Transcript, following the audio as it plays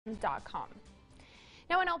Disneyland.com.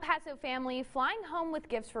 Now, an El Paso family flying home with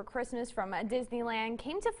gifts for Christmas from Disneyland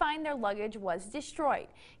came to find their luggage was destroyed.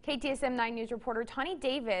 KTSM 9 News reporter Tani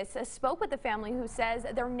Davis spoke with the family, who says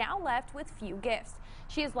they're now left with few gifts.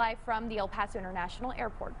 She is live from the El Paso International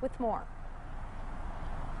Airport with more.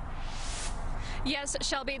 Yes,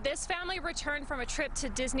 Shelby, this family returned from a trip to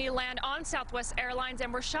Disneyland on Southwest Airlines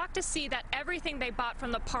and were shocked to see that everything they bought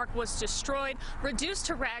from the park was destroyed, reduced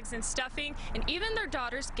to rags and stuffing, and even their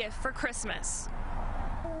daughter's gift for Christmas.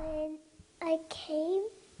 When I came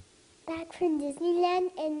back from Disneyland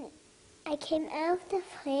and I came out of the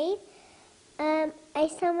plane, I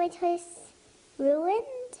saw my toys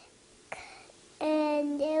ruined,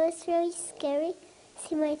 and it was really scary to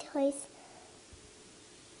see my toys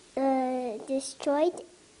destroyed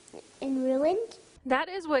and ruined. That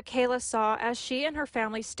is what Kayla saw as she and her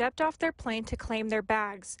family stepped off their plane to claim their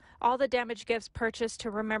bags. All the damaged gifts purchased to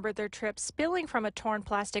remember their trip spilling from a torn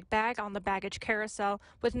plastic bag on the baggage carousel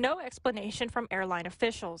with no explanation from airline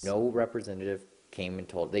officials. No representative came and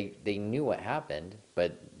told. They knew what happened,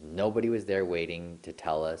 but nobody was there waiting to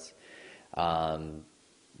tell us.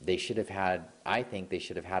 They should have had, I think they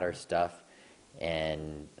should have had our stuff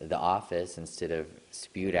in the office instead of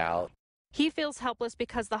spewed out. He feels helpless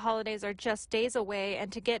because the holidays are just days away, and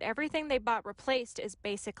to get everything they bought replaced is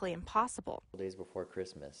basically impossible. Days before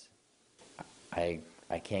Christmas, I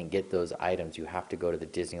can't get those items. You have to go to the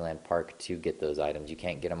Disneyland park to get those items. You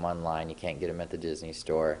can't get them online. You can't get them at the Disney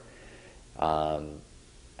store.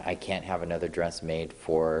 I can't have another dress made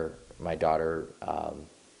for my daughter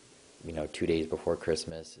 2 days before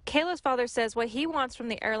Christmas. Kayla's father says what he wants from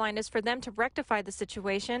the airline is for them to rectify the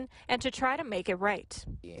situation and to try to make it right.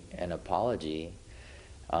 An apology,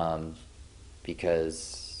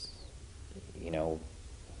 because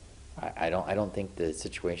I don't think the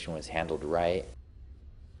situation was handled right.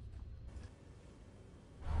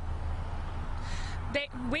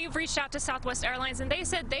 We've reached out to Southwest Airlines, and they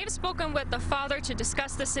said they've spoken with the father to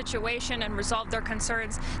discuss the situation and resolve their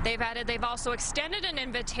concerns. They've added they've also extended an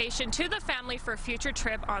invitation to the family for a future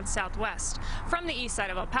trip on Southwest. From the east side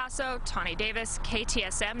of El Paso, Tani Davis,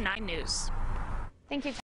 KTSM 9 News. Thank you.